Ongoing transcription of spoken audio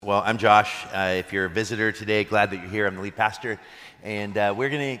Well, I'm Josh. If you're a visitor today, glad that you're here. I'm the lead pastor. And we're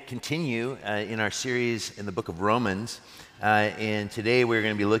going to continue in our series in the book of Romans. And today we're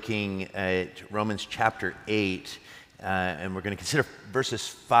going to be looking at Romans chapter 8. And we're going to consider verses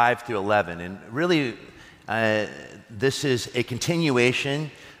 5 through 11. And really, this is a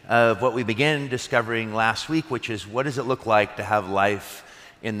continuation of what we began discovering last week, which is what does it look like to have life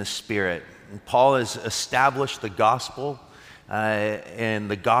in the Spirit? And Paul has established the gospel and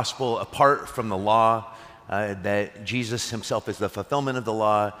the gospel apart from the law, that Jesus himself is the fulfillment of the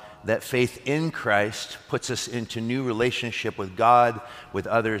law, that faith in Christ puts us into new relationship with God, with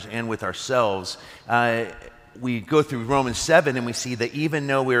others, and with ourselves. We go through Romans 7 and we see that even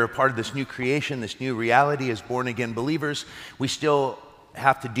though we're a part of this new creation, this new reality as born-again believers, we still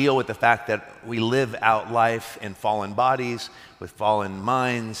have to deal with the fact that we live out life in fallen bodies, with fallen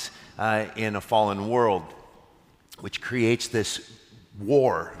minds, in a fallen world, which creates this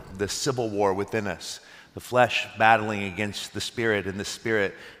war, this civil war within us, the flesh battling against the spirit and the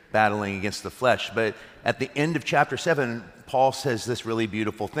spirit battling against the flesh. But at the end of chapter 7, Paul says this really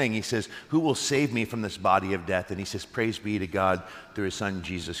beautiful thing. He says, who will save me from this body of death? And he says, praise be to God through his son,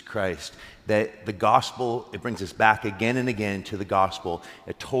 Jesus Christ. That the gospel, it brings us back again and again to the gospel,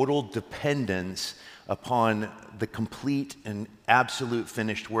 a total dependence upon the complete and absolute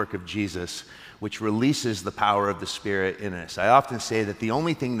finished work of Jesus, which releases the power of the Spirit in us. I often say that the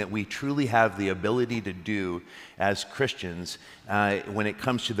only thing that we truly have the ability to do as Christians when it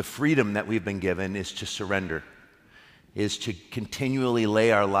comes to the freedom that we've been given is to surrender, is to continually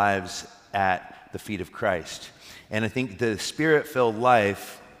lay our lives at the feet of Christ. And I think the Spirit-filled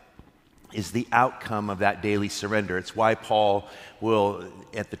life is the outcome of that daily surrender. It's why Paul will,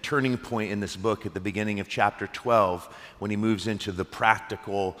 at the turning point in this book, at the beginning of chapter 12, when he moves into the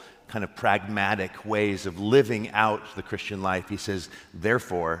practical, kind of pragmatic ways of living out the Christian life, he says,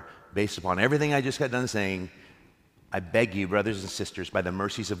 therefore, based upon everything I just got done saying, I beg you, brothers and sisters, by the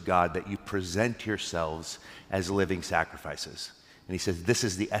mercies of God, that you present yourselves as living sacrifices. And he says, this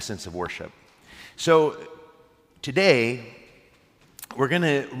is the essence of worship. So today, we're going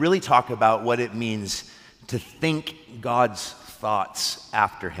to really talk about what it means to think God's thoughts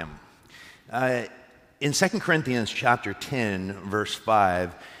after him. In 2 Corinthians chapter 10, verse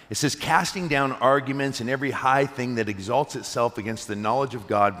 5, it says, casting down arguments and every high thing that exalts itself against the knowledge of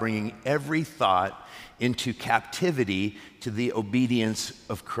God, bringing every thought into captivity to the obedience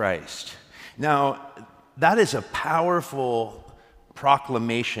of Christ. Now, that is a powerful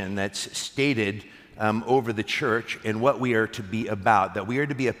proclamation that's stated over the church and what we are to be about, that we are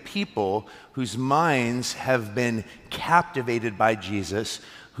to be a people whose minds have been captivated by Jesus,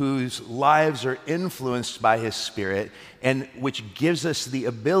 whose lives are influenced by his Spirit, and which gives us the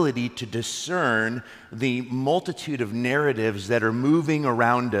ability to discern the multitude of narratives that are moving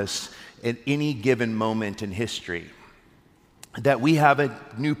around us at any given moment in history. That we have a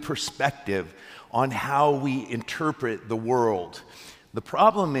new perspective on how we interpret the world. The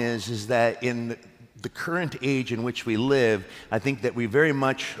problem is that in the current age in which we live, I think that we very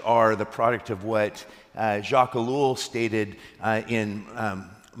much are the product of what Jacques Ellul stated in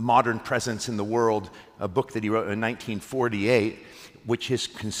Modern Presence in the World, a book that he wrote in 1948, which his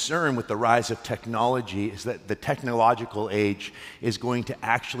concern with the rise of technology is that the technological age is going to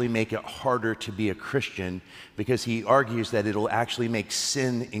actually make it harder to be a Christian, because he argues that it'll actually make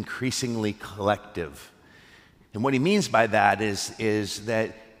sin increasingly collective. And what he means by that is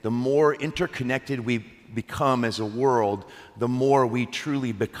that the more interconnected we become as a world, the more we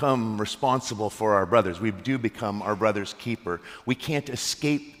truly become responsible for our brothers. We do become our brother's keeper. We can't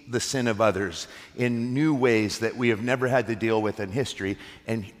escape the sin of others in new ways that we have never had to deal with in history.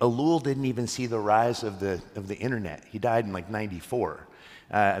 And Ellul didn't even see the rise of the internet. He died in like 94.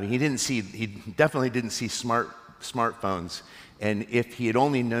 He definitely didn't see smartphones. And if he had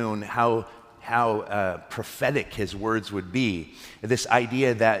only known how prophetic his words would be, this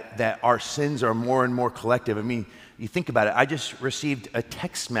idea that our sins are more and more collective. I mean, you think about it. I just received a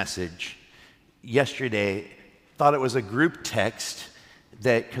text message yesterday, thought it was a group text,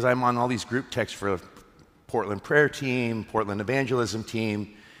 that because I'm on all these group texts for Portland prayer team, Portland evangelism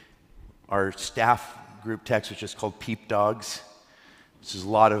team, our staff group text, which is called Peep Dogs. This is a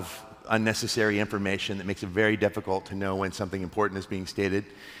lot of unnecessary information that makes it very difficult to know when something important is being stated.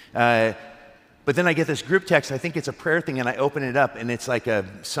 But then I get this group text, I think it's a prayer thing, and I open it up, and it's like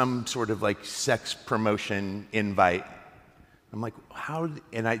some sort of like sex promotion invite. I'm like, how?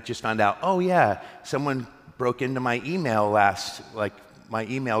 And I just found out, oh yeah, someone broke into my email my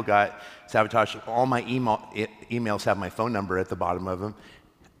email got sabotaged. All my emails have my phone number at the bottom of them.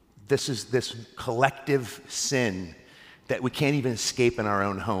 This is this collective sin that we can't even escape in our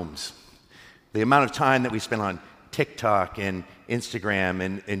own homes. The amount of time that we spend on TikTok and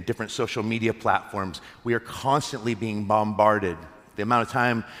Instagram and different social media platforms, we are constantly being bombarded. The amount of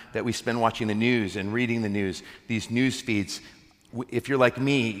time that we spend watching the news and reading the news, these news feeds. If you're like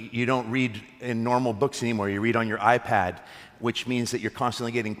me, you don't read in normal books anymore. You read on your iPad, which means that you're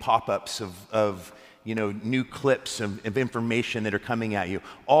constantly getting pop-ups of new clips of information that are coming at you.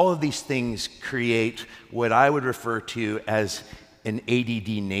 All of these things create what I would refer to as an ADD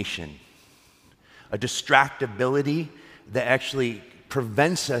nation, a distractibility that actually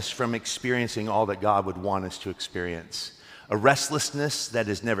prevents us from experiencing all that God would want us to experience, a restlessness that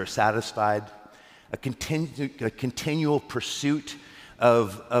is never satisfied, a continual pursuit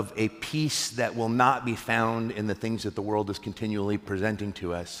of a peace that will not be found in the things that the world is continually presenting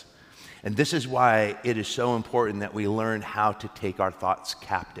to us. And this is why it is so important that we learn how to take our thoughts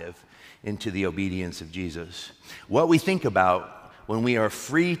captive into the obedience of Jesus. What we think about, when we are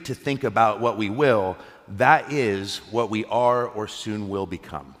free to think about what we will, that is what we are or soon will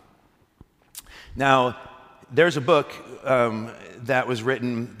become. Now, there's a book that was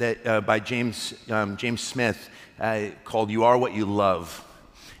written by James Smith called "You Are What You Love,"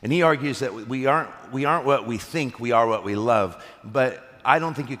 and he argues that we aren't what we think, we are what we love. But I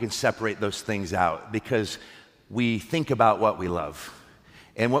don't think you can separate those things out, because we think about what we love,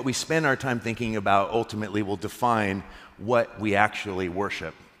 and what we spend our time thinking about ultimately will define what we actually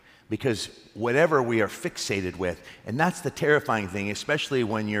worship. Because whatever we are fixated with, and that's the terrifying thing, especially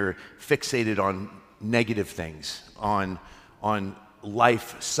when you're fixated on negative things, on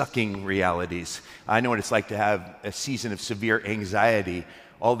life-sucking realities. I know what it's like to have a season of severe anxiety.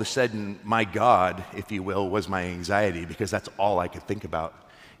 All of a sudden, my God, if you will, was my anxiety, because that's all I could think about.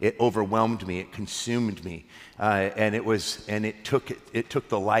 It overwhelmed me, it consumed me, and it took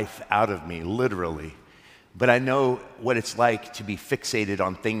the life out of me, literally. But I know what it's like to be fixated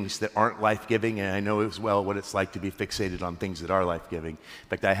on things that aren't life-giving, and I know as well what it's like to be fixated on things that are life-giving. In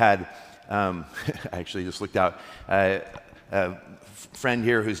fact, I had, I actually just looked out, a friend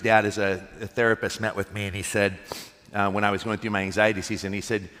here whose dad is a therapist met with me, and he said, when I was going through my anxiety season, he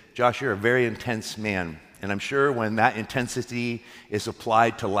said, "Josh, you're a very intense man, and I'm sure when that intensity is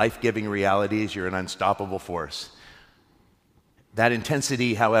applied to life-giving realities, you're an unstoppable force. That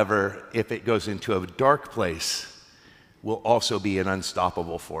intensity, however, if it goes into a dark place, will also be an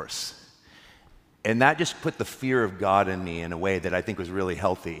unstoppable force." And that just put the fear of God in me in a way that I think was really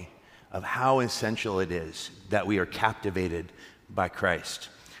healthy, of how essential it is that we are captivated by Christ.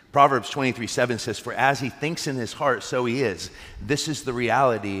 Proverbs 23:7 says, "For as he thinks in his heart, so he is." This is the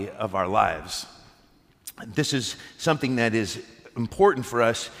reality of our lives. This is something that is important for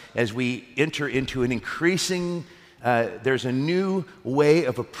us as we enter into an increasing there's a new way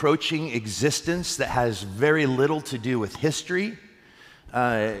of approaching existence that has very little to do with history.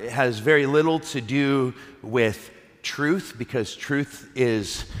 It has very little to do with truth, because truth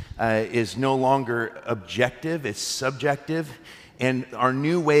is no longer objective, it's subjective. And our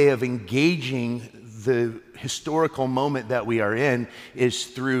new way of engaging the historical moment that we are in is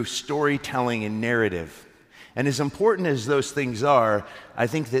through storytelling and narrative. And as important as those things are, I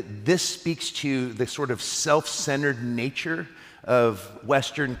think that this speaks to the sort of self-centered nature of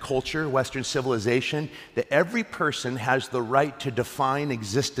Western culture, Western civilization, that every person has the right to define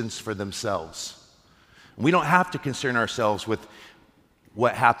existence for themselves. We don't have to concern ourselves with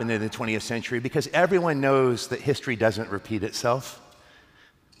what happened in the 20th century, because everyone knows that history doesn't repeat itself,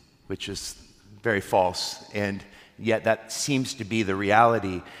 which is very false, and yet that seems to be the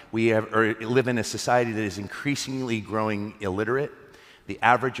reality. We live in a society that is increasingly growing illiterate. The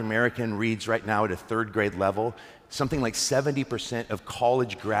average American reads right now at a third grade level. Something like 70% of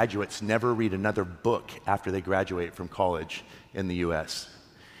college graduates never read another book after they graduate from college in the US.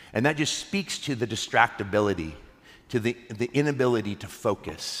 And that just speaks to the distractibility, to the inability to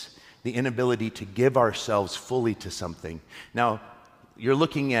focus, the inability to give ourselves fully to something. Now, you're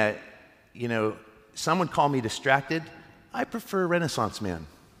looking at, someone call me distracted. I prefer Renaissance man.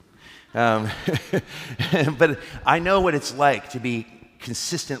 But I know what it's like to be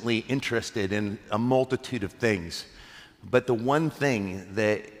consistently interested in a multitude of things. But the one thing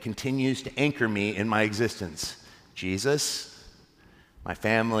that continues to anchor me in my existence, Jesus, my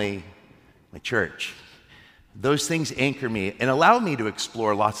family, my church, those things anchor me and allow me to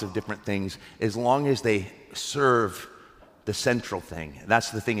explore lots of different things as long as they serve the central thing. That's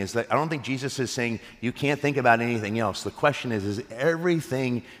the thing, is that I don't think Jesus is saying you can't think about anything else. The question is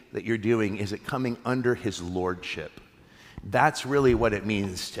everything that you're doing, is it coming under his lordship? That's really what it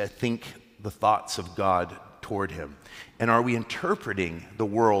means to think the thoughts of God toward him. And are we interpreting the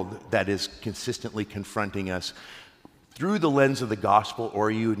world that is consistently confronting us through the lens of the gospel, or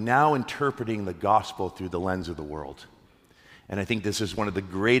are you now interpreting the gospel through the lens of the world? And I think this is one of the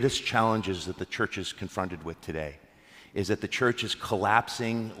greatest challenges that the church is confronted with today, is that the church is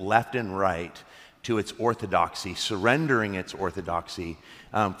collapsing left and right to its orthodoxy, surrendering its orthodoxy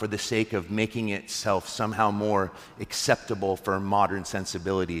for the sake of making itself somehow more acceptable for modern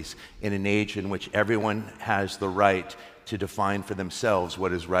sensibilities in an age in which everyone has the right to define for themselves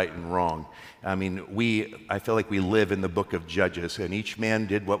what is right and wrong. I mean, I feel like we live in the book of Judges, and each man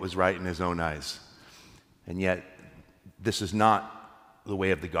did what was right in his own eyes. And yet, this is not the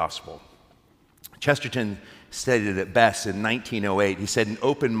way of the gospel. Chesterton stated it best in 1908. He said, an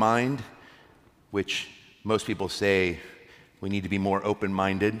open mind, which most people say we need to be more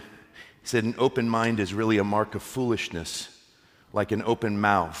open-minded. He said, an open mind is really a mark of foolishness, like an open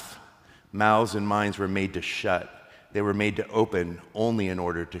mouth. Mouths and minds were made to shut. They were made to open only in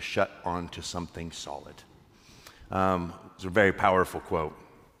order to shut onto something solid. It's a very powerful quote.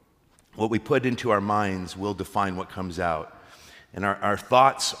 What we put into our minds will define what comes out. And our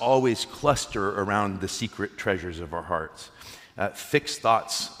thoughts always cluster around the secret treasures of our hearts. Fixed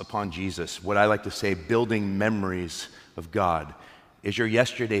thoughts upon Jesus, what I like to say, building memories of God. Is your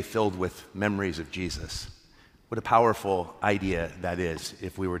yesterday filled with memories of Jesus? What a powerful idea that is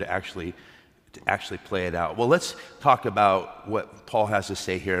if we were to actually play it out. Well, let's talk about what Paul has to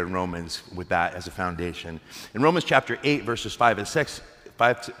say here in Romans with that as a foundation. In Romans chapter 8, verses 5 and 6,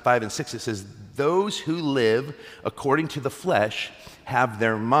 it says, those who live according to the flesh have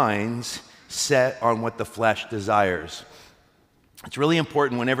their minds set on what the flesh desires. It's really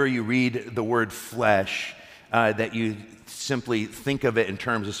important whenever you read the word flesh that you simply think of it in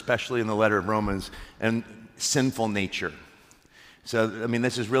terms, especially in the letter of Romans, and sinful nature. So, I mean,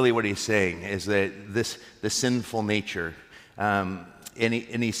 this is really what he's saying, is that the sinful nature. And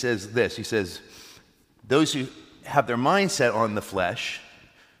he says this, he says, those who have their mindset on the flesh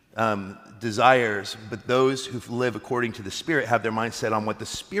desires, but those who live according to the Spirit have their mindset on what the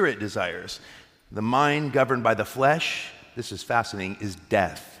Spirit desires. The mind governed by the flesh, this is fascinating, is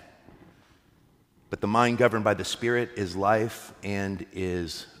death. But the mind governed by the Spirit is life and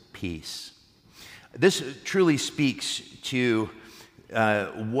is peace. This truly speaks to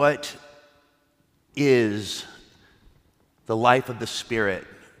what is the life of the Spirit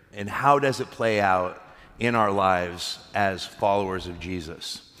and how does it play out in our lives as followers of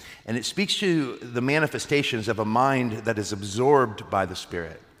Jesus. And it speaks to the manifestations of a mind that is absorbed by the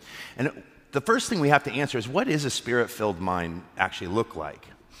Spirit. And the first thing we have to answer is, what is a Spirit-filled mind actually look like?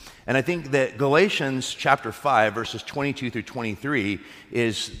 And I think that Galatians chapter 5, verses 22 through 23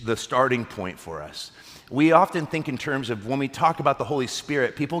 is the starting point for us. We often think in terms of when we talk about the Holy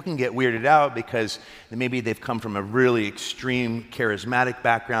Spirit, people can get weirded out because maybe they've come from a really extreme charismatic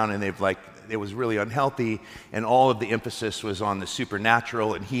background and it was really unhealthy, and all of the emphasis was on the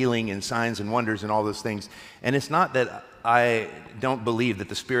supernatural and healing and signs and wonders and all those things. And it's not that I don't believe that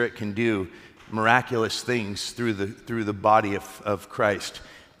the Spirit can do miraculous things through the body of Christ.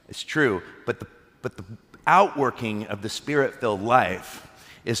 It's true, but the outworking of the Spirit-filled life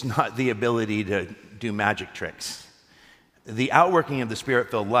is not the ability to do magic tricks. The outworking of the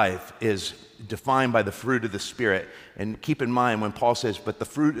Spirit-filled life is defined by the fruit of the Spirit. And keep in mind when Paul says, but the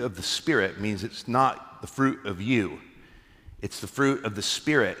fruit of the Spirit, means it's not the fruit of you. It's the fruit of the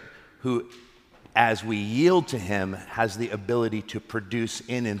Spirit who, as we yield to Him, has the ability to produce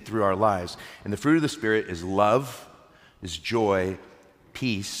in and through our lives. And the fruit of the Spirit is love, is joy,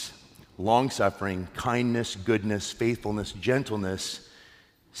 peace, long-suffering, kindness, goodness, faithfulness, gentleness,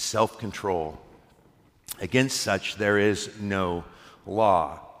 self-control. Against such there is no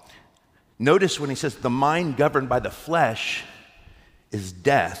law. Notice when he says the mind governed by the flesh is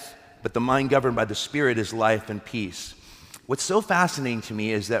death, but the mind governed by the Spirit is life and peace. What's so fascinating to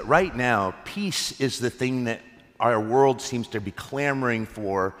me is that right now, peace is the thing that our world seems to be clamoring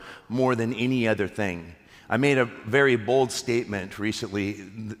for more than any other thing. I made a very bold statement recently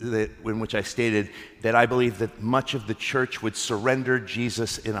in which I stated that I believe that much of the church would surrender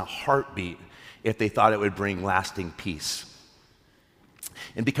Jesus in a heartbeat if they thought it would bring lasting peace.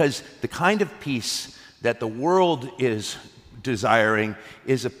 And because the kind of peace that the world is desiring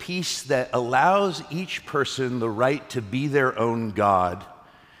is a peace that allows each person the right to be their own God,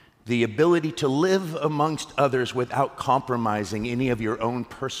 the ability to live amongst others without compromising any of your own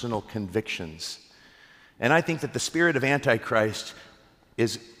personal convictions. And I think that the spirit of Antichrist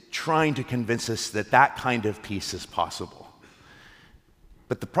is trying to convince us that that kind of peace is possible.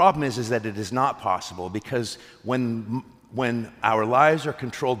 But the problem is that it is not possible, because when our lives are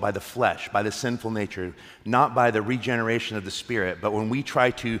controlled by the flesh, by the sinful nature, not by the regeneration of the Spirit, but when we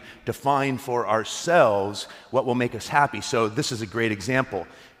try to define for ourselves what will make us happy. So this is a great example.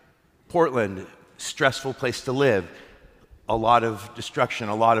 Portland, stressful place to live, a lot of destruction,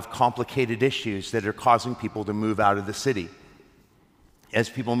 a lot of complicated issues that are causing people to move out of the city. As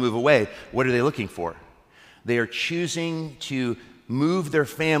people move away, what are they looking for? They are choosing to move their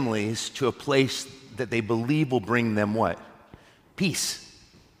families to a place that they believe will bring them what? Peace.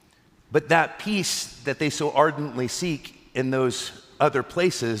 But that peace that they so ardently seek in those other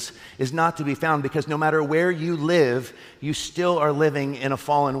places is not to be found, because no matter where you live, you still are living in a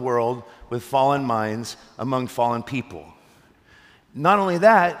fallen world with fallen minds among fallen people. Not only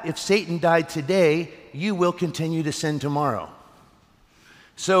that, if Satan died today, you will continue to sin tomorrow.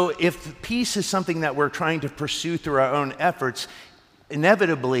 So if peace is something that we're trying to pursue through our own efforts,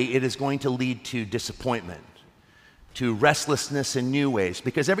 inevitably it is going to lead to disappointment, to restlessness in new ways.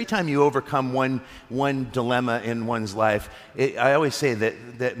 Because every time you overcome one dilemma in one's life, I always say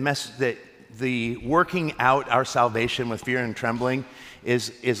that the working out our salvation with fear and trembling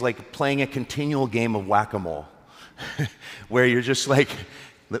is like playing a continual game of whack-a-mole, where you're just like,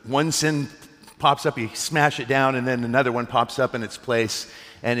 one sin pops up, you smash it down, and then another one pops up in its place.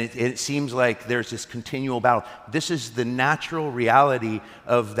 And it seems like there's this continual battle. This is the natural reality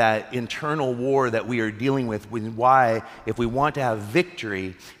of that internal war that we are dealing with. Why, if we want to have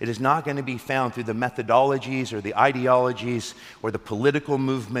victory, it is not going to be found through the methodologies or the ideologies or the political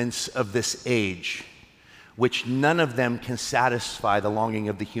movements of this age, which none of them can satisfy the longing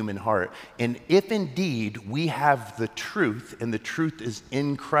of the human heart. And if indeed we have the truth, and the truth is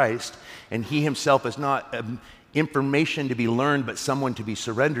in Christ, and he himself is not information to be learned, but someone to be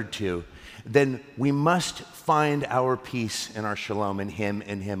surrendered to, then we must find our peace and our shalom in him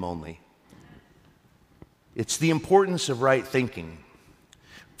and him only. It's the importance of right thinking.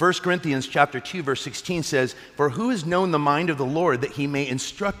 1 Corinthians chapter 2, verse 16 says, "For who has known the mind of the Lord that he may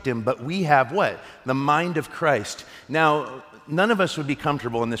instruct him? But we have" what? "The mind of Christ." Now, none of us would be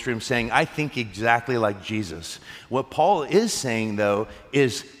comfortable in this room saying, "I think exactly like Jesus." What Paul is saying, though,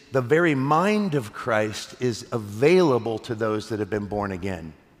 is the very mind of Christ is available to those that have been born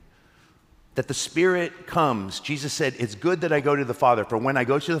again. That the Spirit comes. Jesus said, "It's good that I go to the Father, for when I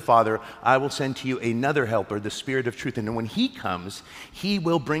go to the Father, I will send to you another helper, the Spirit of truth. And when he comes, he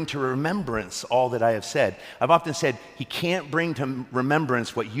will bring to remembrance all that I have said." I've often said, he can't bring to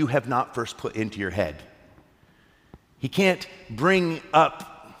remembrance what you have not first put into your head. He can't bring up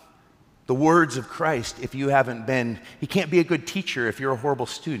the words of Christ if you haven't been. He can't be a good teacher if you're a horrible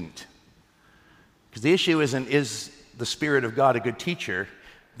student. Because the issue isn't, is the Spirit of God a good teacher?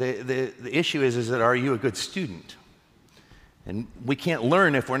 The issue is that are you a good student? And we can't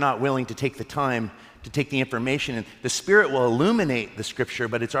learn if we're not willing to take the time to take the information. And the Spirit will illuminate the Scripture,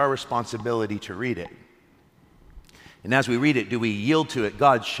 but it's our responsibility to read it. And as we read it, do we yield to it?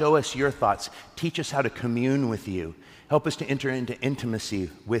 God, show us your thoughts. Teach us how to commune with you. Help us to enter into intimacy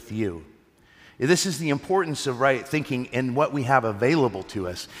with you. This is the importance of right thinking and what we have available to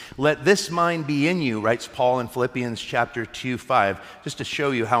us. "Let this mind be in you," writes Paul in Philippians chapter 2:5, just to show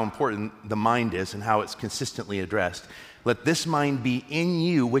you how important the mind is and how it's consistently addressed. "Let this mind be in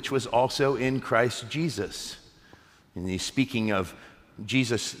you, which was also in Christ Jesus." And he's speaking of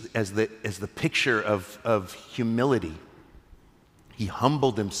Jesus as the picture of humility. He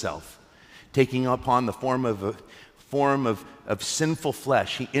humbled himself, taking upon the form of sinful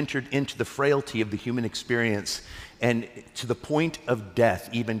flesh. He entered into the frailty of the human experience, and to the point of death,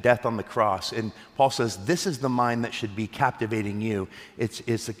 even death on the cross. And Paul says, this is the mind that should be captivating you.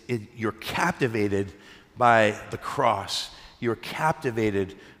 You're captivated by the cross. You're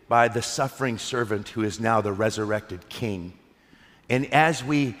captivated by the suffering servant who is now the resurrected King. And as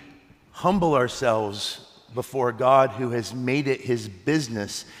we humble ourselves before God, who has made it his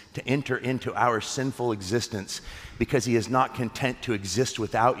business to enter into our sinful existence because he is not content to exist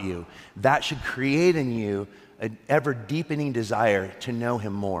without you, that should create in you an ever-deepening desire to know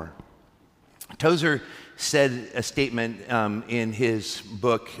him more. Tozer said a statement in his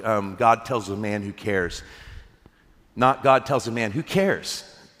book, God Tells a Man Who Cares. Not God tells a man who cares,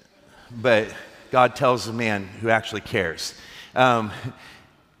 but God tells a man who actually cares. I'm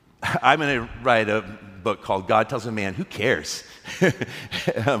going to write a book called God Tells a Man Who Cares.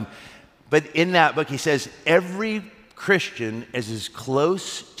 But in that book, he says, every Christian is as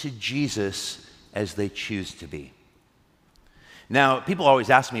close to Jesus as they choose to be. Now, people always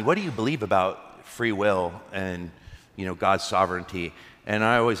ask me, what do you believe about free will and, God's sovereignty? And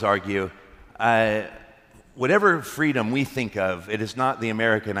I always argue, whatever freedom we think of, it is not the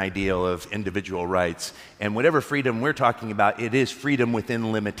American ideal of individual rights. And whatever freedom we're talking about, it is freedom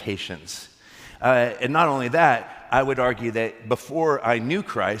within limitations. And not only that, I would argue that before I knew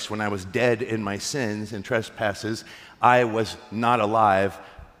Christ, when I was dead in my sins and trespasses, I was not alive,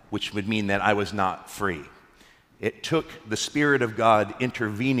 which would mean that I was not free. It took the Spirit of God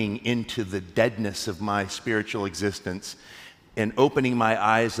intervening into the deadness of my spiritual existence and opening my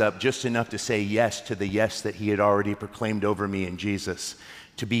eyes up just enough to say yes to the yes that he had already proclaimed over me in Jesus,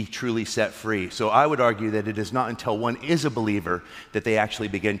 to be truly set free. So I would argue that it is not until one is a believer that they actually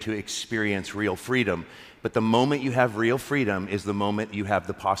begin to experience real freedom. But the moment you have real freedom is the moment you have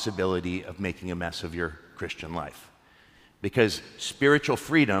the possibility of making a mess of your Christian life. Because spiritual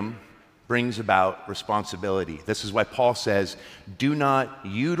freedom brings about responsibility. This is why Paul says, do not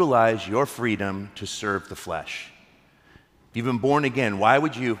utilize your freedom to serve the flesh. If you've been born again, why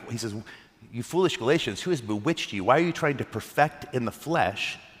would you, he says, you foolish Galatians, who has bewitched you? Why are you trying to perfect in the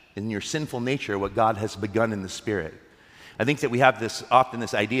flesh, in your sinful nature, what God has begun in the Spirit? I think that we have often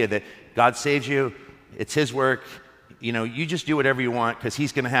this idea that God saves you, it's his work, you just do whatever you want because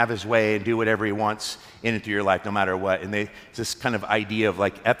he's going to have his way and do whatever he wants in and through your life no matter what. And it's this kind of idea of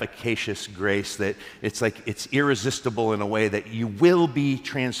like efficacious grace, that it's like it's irresistible in a way that you will be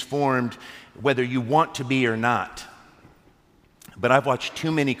transformed whether you want to be or not. But I've watched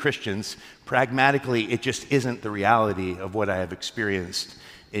too many Christians, pragmatically, it just isn't the reality of what I have experienced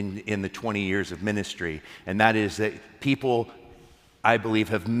in the 20 years of ministry. And that is that people, I believe,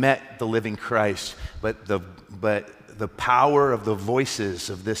 have met the living Christ, but the power of the voices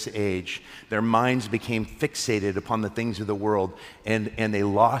of this age, their minds became fixated upon the things of the world, and they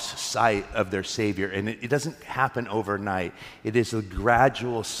lost sight of their Savior. And it doesn't happen overnight. It is a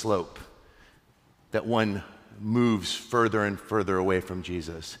gradual slope that one moves further and further away from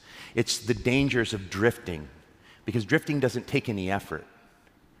Jesus. It's the dangers of drifting, because drifting doesn't take any effort.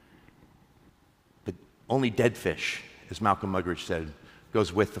 But only dead fish, as Malcolm Muggeridge said,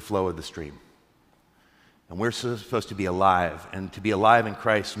 goes with the flow of the stream. And we're supposed to be alive. And to be alive in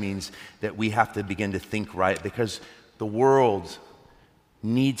Christ means that we have to begin to think right, because the world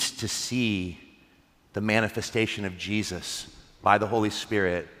needs to see the manifestation of Jesus by the Holy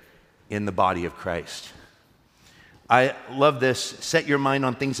Spirit in the body of Christ. I love this, set your mind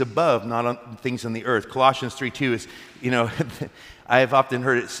on things above, not on things on the earth. Colossians 3:2 is, I have often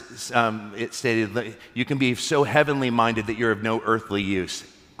heard it stated, you can be so heavenly minded that you're of no earthly use.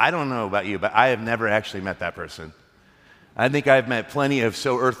 I don't know about you, but I have never actually met that person. I think I've met plenty of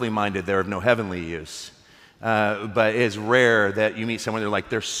so earthly minded they're of no heavenly use. But it's rare that you meet someone,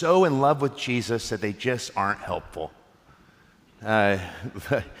 they're so in love with Jesus that they just aren't helpful.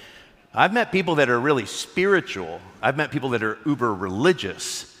 I've met people that are really spiritual. I've met people that are uber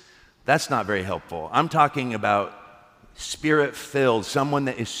religious. That's not very helpful. I'm talking about spirit-filled, someone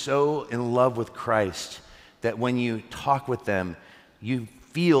that is so in love with Christ that when you talk with them, you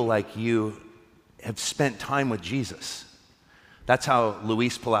feel like you have spent time with Jesus. That's how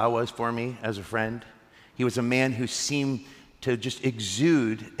Luis Palau was for me as a friend. He was a man who seemed to just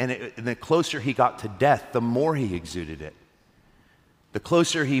exude, and the closer he got to death, the more he exuded it. The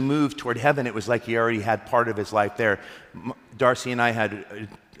closer he moved toward heaven, it was like he already had part of his life there. Darcy and I had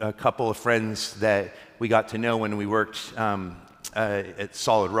a couple of friends that we got to know when we worked at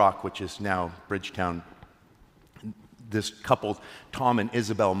Solid Rock, which is now Bridgetown. This couple, Tom and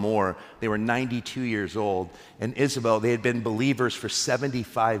Isabel Moore, they were 92 years old. And Isabel, they had been believers for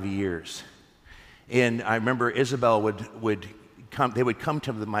 75 years. And I remember Isabel would come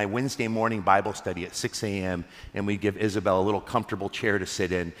to my Wednesday morning Bible study at 6 a.m. and we'd give Isabel a little comfortable chair to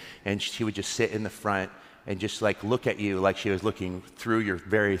sit in, and she would just sit in the front and just look at you like she was looking through your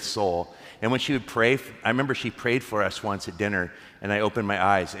very soul. And when she would pray, I remember she prayed for us once at dinner, and I opened my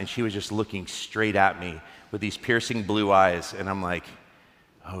eyes and she was just looking straight at me with these piercing blue eyes, and I'm like,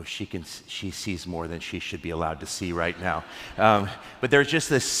 oh, she sees more than she should be allowed to see right now. But there's just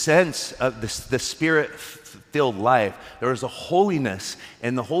this sense of the Spirit-filled life. There was a holiness,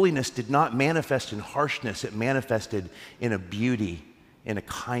 and the holiness did not manifest in harshness. It manifested in a beauty, in a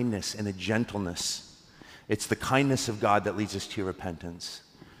kindness, in a gentleness. It's the kindness of God that leads us to repentance.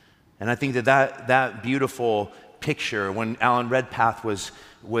 And I think that beautiful picture, when Alan Redpath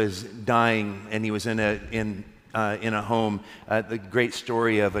was dying and he was in a home, the great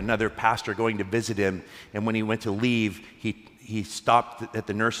story of another pastor going to visit him, and when he went to leave, he stopped at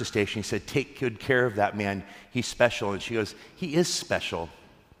the nurse's station. He said, "Take good care of that man. He's special." And she goes, "He is special."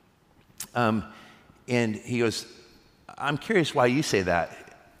 And he goes, "I'm curious why you say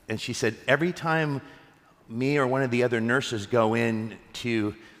that." And she said, "Every time me or one of the other nurses go in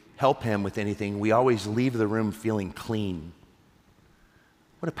to help him with anything, we always leave the room feeling clean.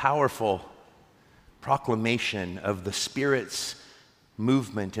 What a powerful proclamation of the Spirit's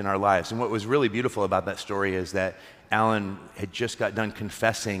movement in our lives. And what was really beautiful about that story is that Alan had just got done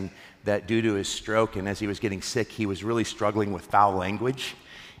confessing that due to his stroke and as he was getting sick, he was really struggling with foul language.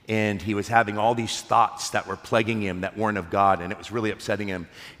 And he was having all these thoughts that were plaguing him that weren't of God, and it was really upsetting him.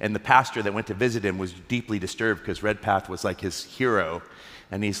 And the pastor that went to visit him was deeply disturbed because Redpath was like his hero.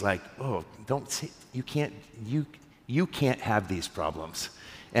 And he's like, oh, don't say, you can't have these problems.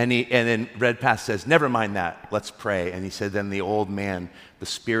 And then Redpath says, never mind that, let's pray. And he said, then the old man, the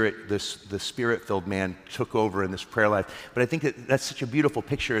Spirit-filled man took over in this prayer life. But I think that's such a beautiful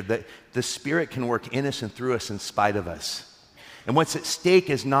picture that the Spirit can work in us and through us in spite of us. And what's at stake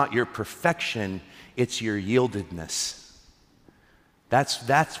is not your perfection, it's your yieldedness.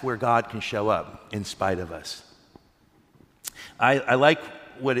 That's where God can show up in spite of us. I like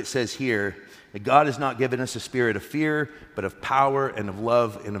what it says here, that God has not given us a spirit of fear, but of power and of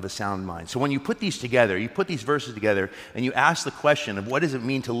love and of a sound mind. So when you put these together, you put these verses together, and you ask the question of what does it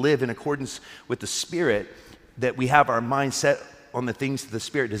mean to live in accordance with the Spirit, that we have our mind set on the things that the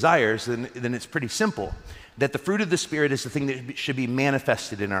Spirit desires, then it's pretty simple. That the fruit of the Spirit is the thing that should be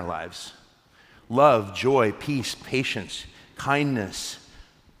manifested in our lives. Love, joy, peace, patience, kindness,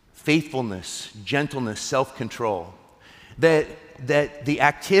 faithfulness, gentleness, self-control. That the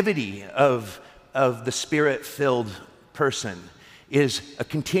activity of the Spirit-filled person is a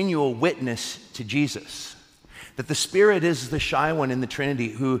continual witness to Jesus. That the Spirit is the shy one in the Trinity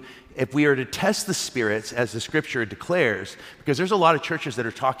who, if we are to test the spirits, as the Scripture declares, because there's a lot of churches that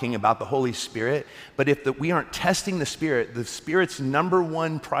are talking about the Holy Spirit, but if we aren't testing the Spirit's number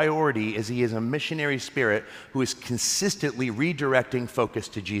one priority is he is a missionary spirit who is consistently redirecting focus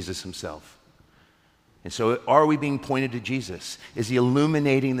to Jesus himself. And so are we being pointed to Jesus? Is he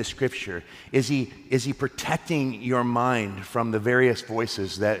illuminating the Scripture? Is he protecting your mind from the various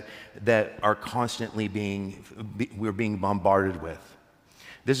voices that are constantly we're being bombarded with?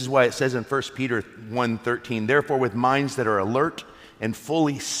 This is why it says in 1 Peter 1:13, therefore with minds that are alert and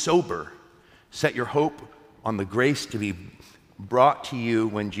fully sober, set your hope on the grace to be brought to you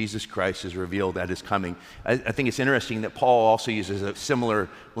when Jesus Christ is revealed at his coming. I think it's interesting that Paul also uses a similar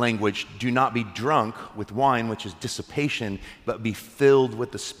language. Do not be drunk with wine, which is dissipation, but be filled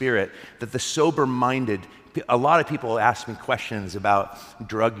with the Spirit. That the sober-minded, a lot of people ask me questions about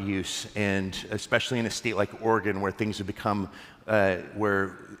drug use, and especially in a state like Oregon where things have become,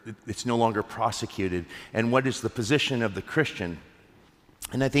 where it's no longer prosecuted. And what is the position of the Christian?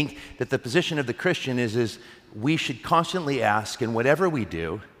 And I think that the position of the Christian is we should constantly ask, in whatever we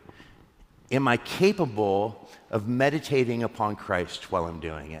do, am I capable of meditating upon Christ while I'm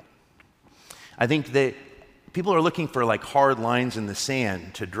doing it? I think that people are looking for like hard lines in the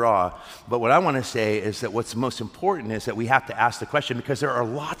sand to draw, but what I want to say is that what's most important is that we have to ask the question, because there are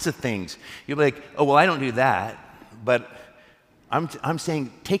lots of things. You'll be like, oh, well, I don't do that, but I'm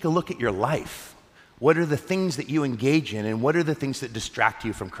saying take a look at your life. What are the things that you engage in, and what are the things that distract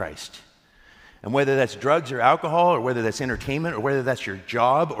you from Christ? And whether that's drugs or alcohol, or whether that's entertainment, or whether that's your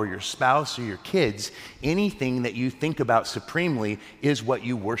job or your spouse or your kids, anything that you think about supremely is what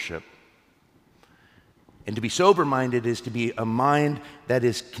you worship. And to be sober-minded is to be a mind that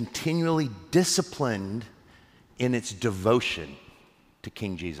is continually disciplined in its devotion to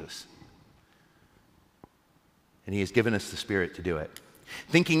King Jesus. And he has given us the Spirit to do it.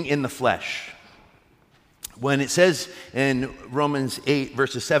 Thinking in the flesh. When it says in Romans 8,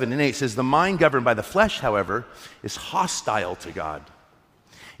 verses 7 and 8, it says, the mind governed by the flesh, however, is hostile to God.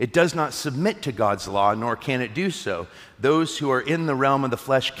 It does not submit to God's law, nor can it do so. Those who are in the realm of the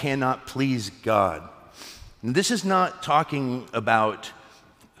flesh cannot please God. And this is not talking about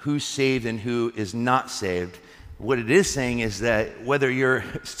who's saved and who is not saved. What it is saying is that whether you're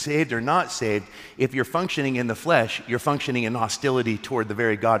saved or not saved, if you're functioning in the flesh, you're functioning in hostility toward the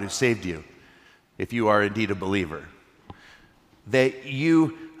very God who saved you, if you are indeed a believer. That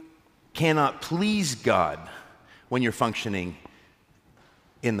you cannot please God when you're functioning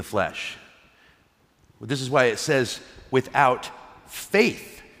in the flesh. Well, this is why it says, without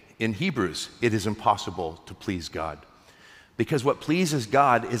faith in Hebrews, it is impossible to please God. Because what pleases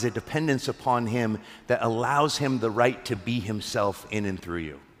God is a dependence upon him that allows him the right to be himself in and through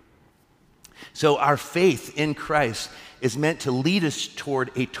you. So our faith in Christ is meant to lead us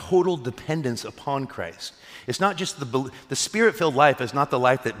toward a total dependence upon Christ. It's not just the Spirit-filled life is not the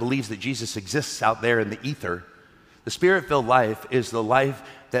life that believes that Jesus exists out there in the ether. The Spirit-filled life is the life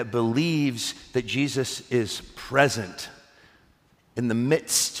that believes that Jesus is present in the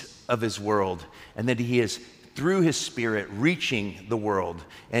midst of his world, and that he is through his Spirit reaching the world,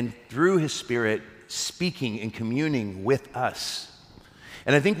 and through his Spirit speaking and communing with us.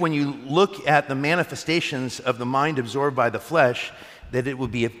 And I think when you look at the manifestations of the mind absorbed by the flesh, that it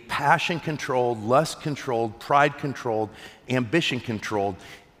would be passion-controlled, lust-controlled, pride-controlled, ambition-controlled.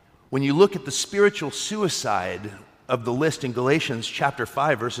 When you look at the spiritual suicide of the list in Galatians chapter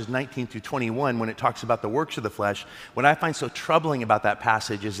 5, verses 19 through 21, when it talks about the works of the flesh, what I find so troubling about that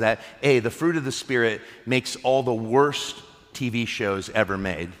passage is that, A, the fruit of the Spirit makes all the worst TV shows ever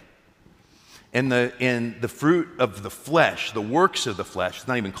made. And the fruit of the flesh, the works of the flesh, it's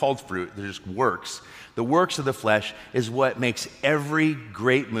not even called fruit, they're just works. The works of the flesh is what makes every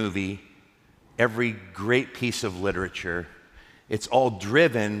great movie, every great piece of literature. It's all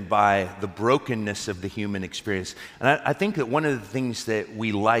driven by the brokenness of the human experience. And I think that one of the things that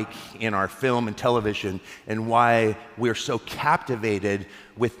we like in our film and television, and why we're so captivated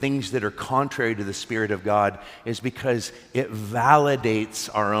with things that are contrary to the Spirit of God, is because it validates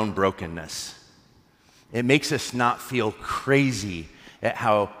our own brokenness. It makes us not feel crazy at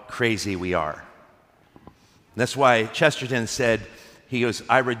how crazy we are. That's why Chesterton said, he goes,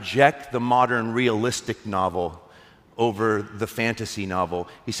 I reject the modern realistic novel over the fantasy novel.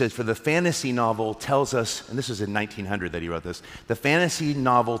 He says, for the fantasy novel tells us, and this was in 1900 that he wrote this, the fantasy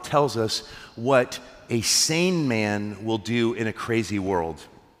novel tells us what a sane man will do in a crazy world.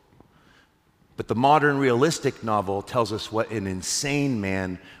 But the modern realistic novel tells us what an insane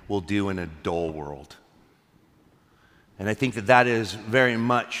man will do in a dull world. And I think that that is very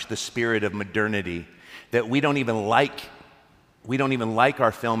much the spirit of modernity, that we don't even like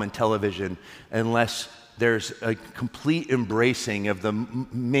our film and television unless there's a complete embracing of the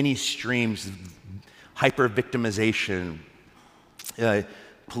many streams, hyper-victimization,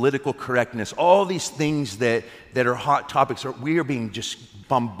 political correctness, all these things that are hot topics. We are being just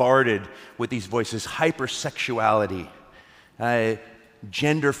bombarded with these voices, hypersexuality,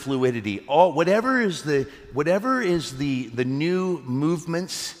 gender fluidity, whatever is the new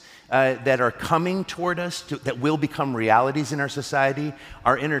movements that are coming toward us that will become realities in our society.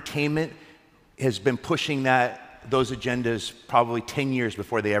 Our entertainment has been pushing those agendas probably 10 years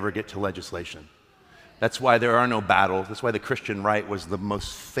before they ever get to legislation. That's why there are no battles. That's why the Christian right was the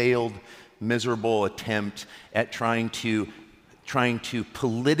most failed, miserable attempt at trying to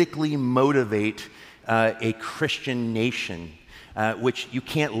politically motivate a Christian nation, which you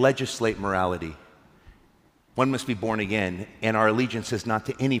can't legislate morality. One must be born again, and our allegiance is not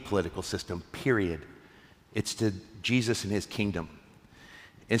to any political system, period. It's to Jesus and his kingdom.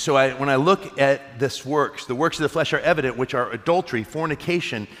 And so when I look at this works, the works of the flesh are evident, which are adultery,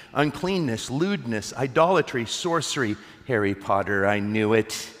 fornication, uncleanness, lewdness, idolatry, sorcery. Harry Potter, I knew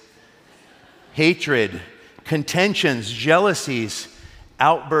it. Hatred, contentions, jealousies,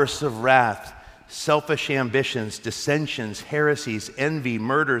 outbursts of wrath, selfish ambitions, dissensions, heresies, envy,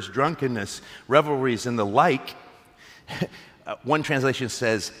 murders, drunkenness, revelries, and the like. One translation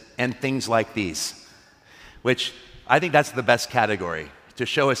says, and things like these, which I think that's the best category to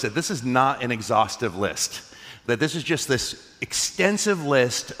show us that this is not an exhaustive list, that this is just this extensive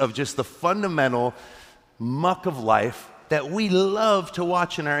list of just the fundamental muck of life that we love to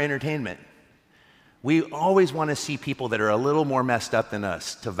watch in our entertainment. We always want to see people that are a little more messed up than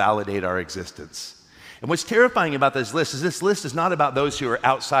us to validate our existence. And what's terrifying about this list is not about those who are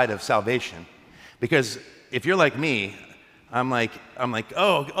outside of salvation. Because if you're like me, I'm like,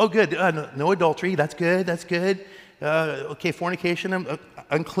 oh, good, no adultery, that's good. Okay, fornication,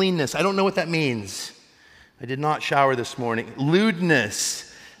 uncleanness, I don't know what that means. I did not shower this morning.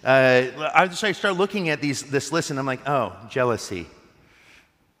 Lewdness. I start looking at this list and I'm like, oh, jealousy,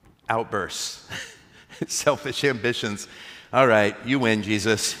 outbursts, selfish ambitions. All right, you win,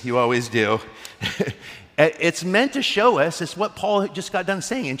 Jesus. You always do. It's meant to show us, it's what Paul just got done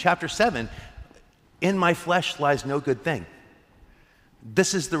saying in chapter 7. In my flesh lies no good thing.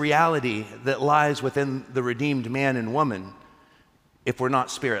 This is the reality that lies within the redeemed man and woman if we're not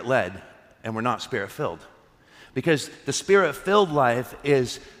Spirit-led and we're not Spirit-filled. Because the Spirit-filled life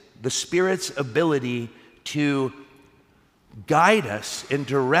is the Spirit's ability to guide us and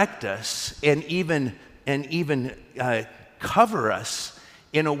direct us and even cover us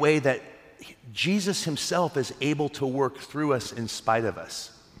in a way that Jesus himself is able to work through us in spite of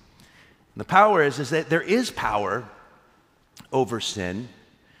us. And the power is that there is power over sin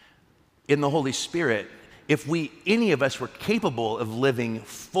in the Holy Spirit. If any of us were capable of living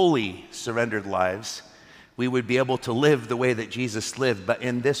fully surrendered lives, we would be able to live the way that Jesus lived. But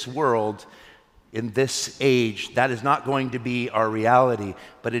in this world, in this age, that is not going to be our reality.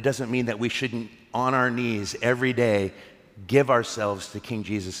 But it doesn't mean that we shouldn't, on our knees every day, give ourselves to King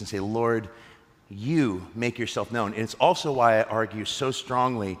Jesus and say, Lord, you make yourself known. And it's also why I argue so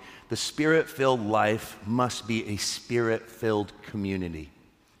strongly the Spirit-filled life must be a Spirit-filled community.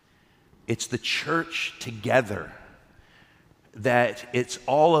 It's the church together, that it's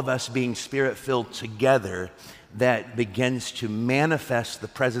all of us being Spirit-filled together that begins to manifest the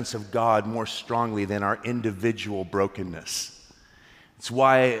presence of God more strongly than our individual brokenness. It's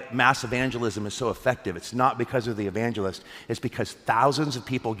why mass evangelism is so effective. It's not because of the evangelist. It's because thousands of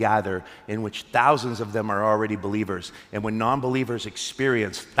people gather in which thousands of them are already believers. And when non-believers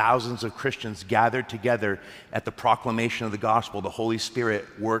experience thousands of Christians gathered together at the proclamation of the gospel, the Holy Spirit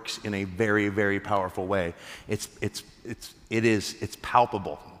works in a very, very powerful way. It's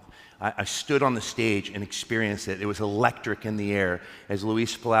palpable. I stood on the stage and experienced it. It was electric in the air as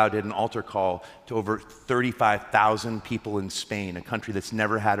Luis Palau did an altar call to over 35,000 people in Spain, a country that's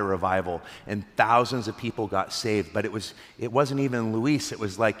never had a revival, and thousands of people got saved. But it wasn't even Luis. It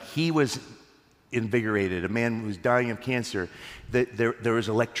was like he was invigorated, a man who was dying of cancer. There was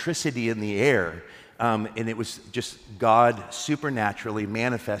electricity in the air, and it was just God supernaturally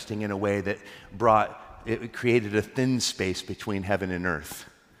manifesting in a way that it created a thin space between heaven and earth.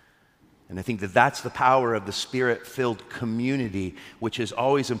 And I think that that's the power of the Spirit-filled community, which is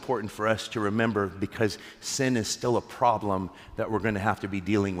always important for us to remember because sin is still a problem that we're going to have to be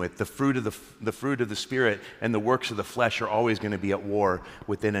dealing with. The fruit of the Spirit and the works of the flesh are always going to be at war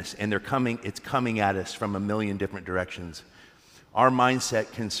within us, and it's coming at us from a million different directions. Our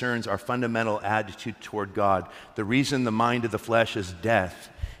mindset concerns our fundamental attitude toward God. The reason the mind of the flesh is death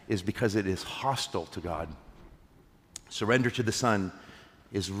is because it is hostile to God. Surrender to the Son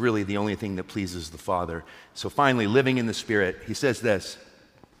is really the only thing that pleases the Father. So finally, living in the Spirit, he says this: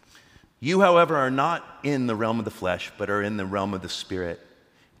 "You, however, are not in the realm of the flesh, but are in the realm of the Spirit,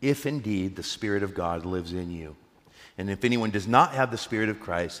 if indeed the Spirit of God lives in you. And if anyone does not have the Spirit of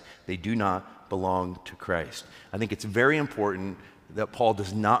Christ, they do not belong to Christ." I think it's very important that Paul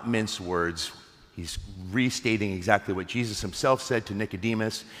does not mince words. He's restating exactly what Jesus himself said to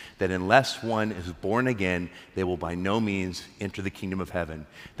Nicodemus, that unless one is born again, they will by no means enter the kingdom of heaven.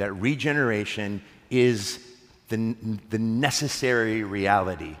 That regeneration is the necessary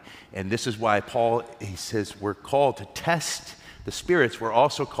reality. And this is why Paul, he says, we're called to test the spirits. We're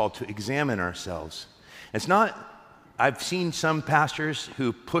also called to examine ourselves. It's not, I've seen some pastors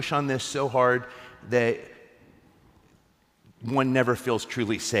who push on this so hard that one never feels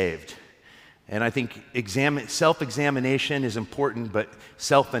truly saved. And I think self-examination is important, but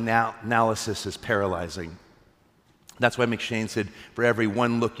self-analysis is paralyzing. That's why McShane said, for every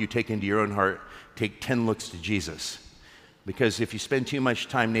one look you take into your own heart, take 10 looks to Jesus. Because if you spend too much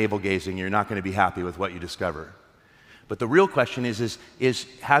time navel-gazing, you're not going to be happy with what you discover. But the real question is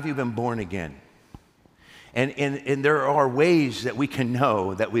have you been born again? And there are ways that we can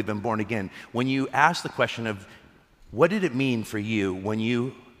know that we've been born again. When you ask the question of, what did it mean for you when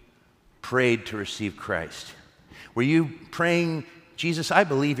you prayed to receive Christ? Were you praying, Jesus, I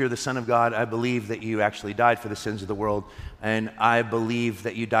believe you're the Son of God. I believe that you actually died for the sins of the world, and I believe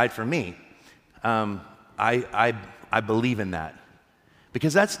that you died for me. I believe in that.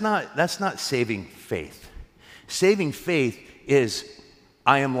 Because that's not saving faith. Saving faith is,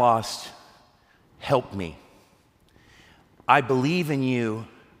 I am lost, help me. I believe in you.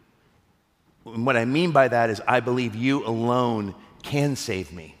 And what I mean by that is I believe you alone can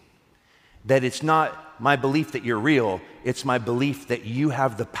save me. That it's not my belief that you're real, it's my belief that you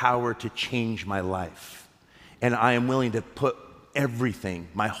have the power to change my life. And I am willing to put everything,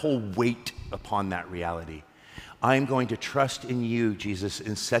 my whole weight upon that reality. I am going to trust in you, Jesus,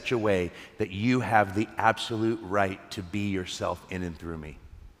 in such a way that you have the absolute right to be yourself in and through me.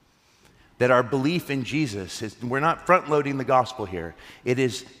 That our belief in Jesus is, we're not front-loading the gospel here. It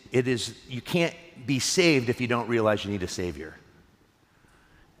is, you can't be saved if you don't realize you need a Savior.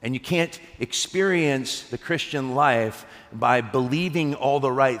 And you can't experience the Christian life by believing all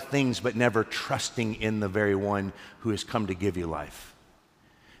the right things but never trusting in the very one who has come to give you life.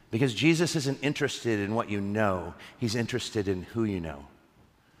 Because Jesus isn't interested in what you know, he's interested in who you know.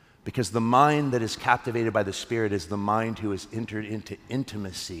 Because the mind that is captivated by the Spirit is the mind who has entered into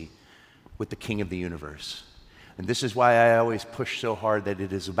intimacy with the King of the universe. And this is why I always push so hard that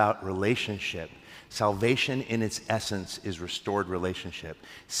it is about relationship. Salvation in its essence is restored relationship.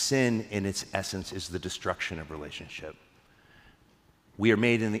 Sin in its essence is the destruction of relationship. We are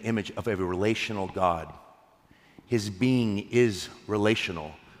made in the image of a relational God. His being is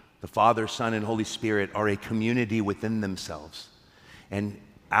relational. The Father, Son, and Holy Spirit are a community within themselves. And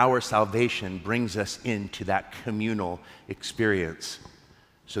our salvation brings us into that communal experience.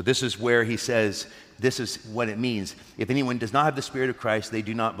 So this is where he says, this is what it means. If anyone does not have the Spirit of Christ, they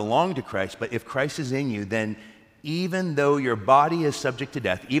do not belong to Christ. But if Christ is in you, then even though your body is subject to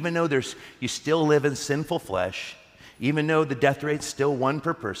death, even though you still live in sinful flesh, even though the death rate's still 1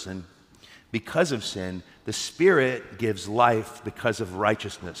 per person, because of sin, the Spirit gives life because of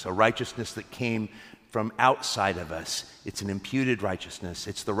righteousness, a righteousness that came from outside of us. It's an imputed righteousness.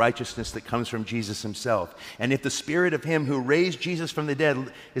 It's the righteousness that comes from Jesus himself. And if the Spirit of him who raised Jesus from the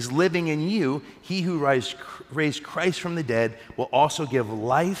dead is living in you, he who raised Christ from the dead will also give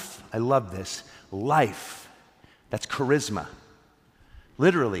life. I love this. Life. That's charisma.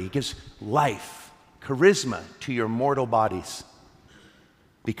 Literally, he gives life, charisma to your mortal bodies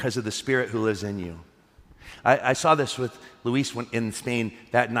because of the Spirit who lives in you. I saw this with Luis in Spain.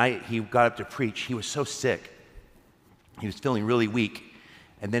 That night he got up to preach. He was so sick. He was feeling really weak.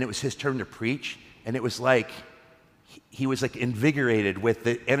 And then it was his turn to preach. And it was like, he was like invigorated with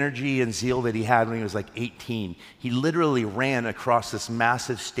the energy and zeal that he had when he was like 18. He literally ran across this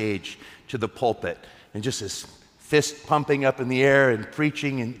massive stage to the pulpit and just his fist pumping up in the air and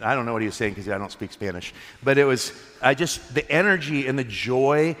preaching. And I don't know what he was saying because I don't speak Spanish. But it was, the energy and the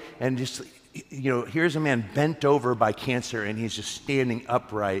joy and just, here's a man bent over by cancer and he's just standing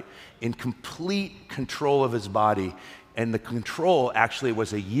upright in complete control of his body. And the control actually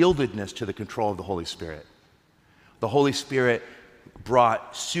was a yieldedness to the control of the Holy Spirit. The Holy Spirit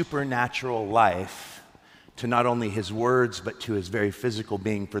brought supernatural life to not only his words, but to his very physical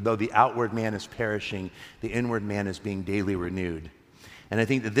being. For though the outward man is perishing, the inward man is being daily renewed. And I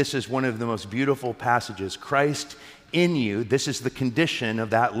think that this is one of the most beautiful passages. Christ in you, this is the condition of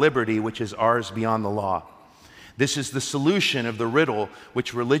that liberty which is ours beyond the law. This is the solution of the riddle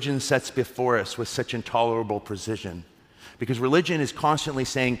which religion sets before us with such intolerable precision. Because religion is constantly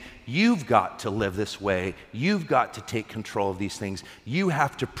saying, you've got to live this way. You've got to take control of these things. You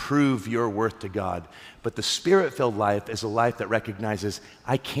have to prove your worth to God. But the Spirit-filled life is a life that recognizes,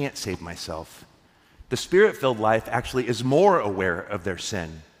 I can't save myself. The Spirit-filled life actually is more aware of their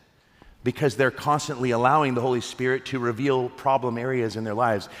sin because they're constantly allowing the Holy Spirit to reveal problem areas in their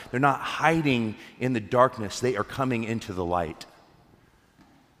lives. They're not hiding in the darkness. They are coming into the light.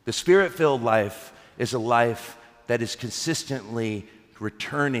 The Spirit-filled life is a life that is consistently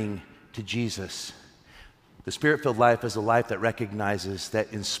returning to Jesus. The Spirit-filled life is a life that recognizes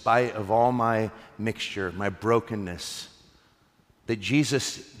that in spite of all my mixture, my brokenness, that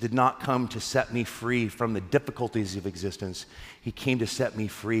Jesus did not come to set me free from the difficulties of existence. He came to set me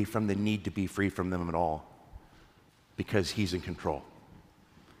free from the need to be free from them at all, because he's in control.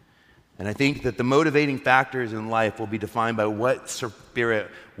 And I think that the motivating factors in life will be defined by what spirit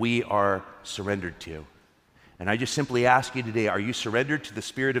we are surrendered to. And I just simply ask you today, are you surrendered to the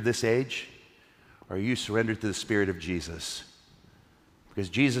spirit of this age? Or are you surrendered to the Spirit of Jesus? Because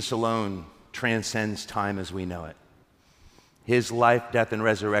Jesus alone transcends time as we know it. His life, death, and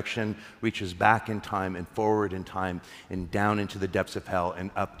resurrection reaches back in time and forward in time and down into the depths of hell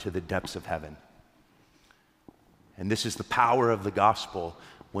and up to the depths of heaven. And this is the power of the gospel.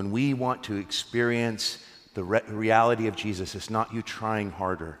 When we want to experience the reality of Jesus, it's not you trying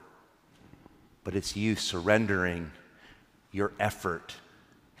harder, but it's you surrendering your effort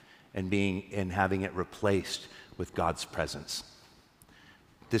and having it replaced with God's presence.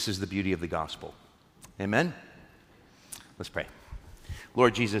 This is the beauty of the gospel. Amen? Let's pray.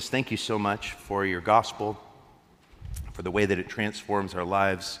 Lord Jesus, thank you so much for your gospel, for the way that it transforms our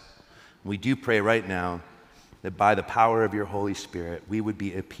lives. We do pray right now that by the power of your Holy Spirit, we would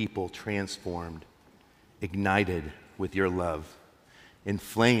be a people transformed, ignited with your love,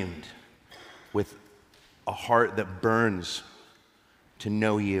 inflamed with a heart that burns to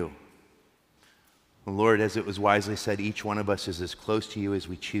know you. And Lord, as it was wisely said, each one of us is as close to you as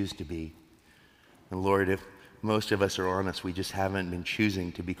we choose to be. And Lord, if most of us are honest, we just haven't been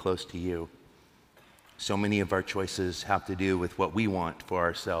choosing to be close to you. So many of our choices have to do with what we want for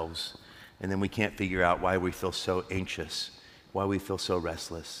ourselves. And then we can't figure out why we feel so anxious, why we feel so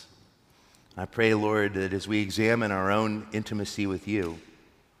restless. I pray, Lord, that as we examine our own intimacy with you,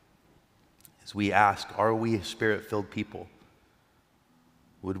 as we ask, are we a Spirit-filled people?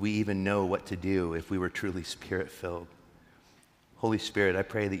 Would we even know what to do if we were truly Spirit-filled? Holy Spirit, I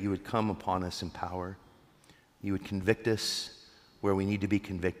pray that you would come upon us in power. You would convict us where we need to be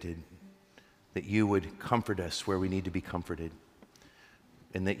convicted, that you would comfort us where we need to be comforted,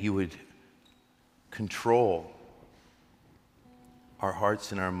 and that you would control our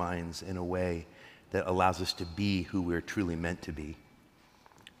hearts and our minds in a way that allows us to be who we're truly meant to be.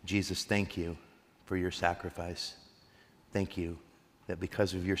 Jesus, thank you for your sacrifice. Thank you that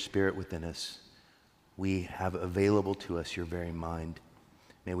because of your Spirit within us, we have available to us your very mind.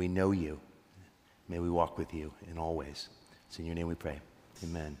 May we know you. May we walk with you in all ways. It's in your name we pray.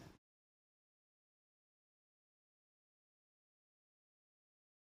 Amen.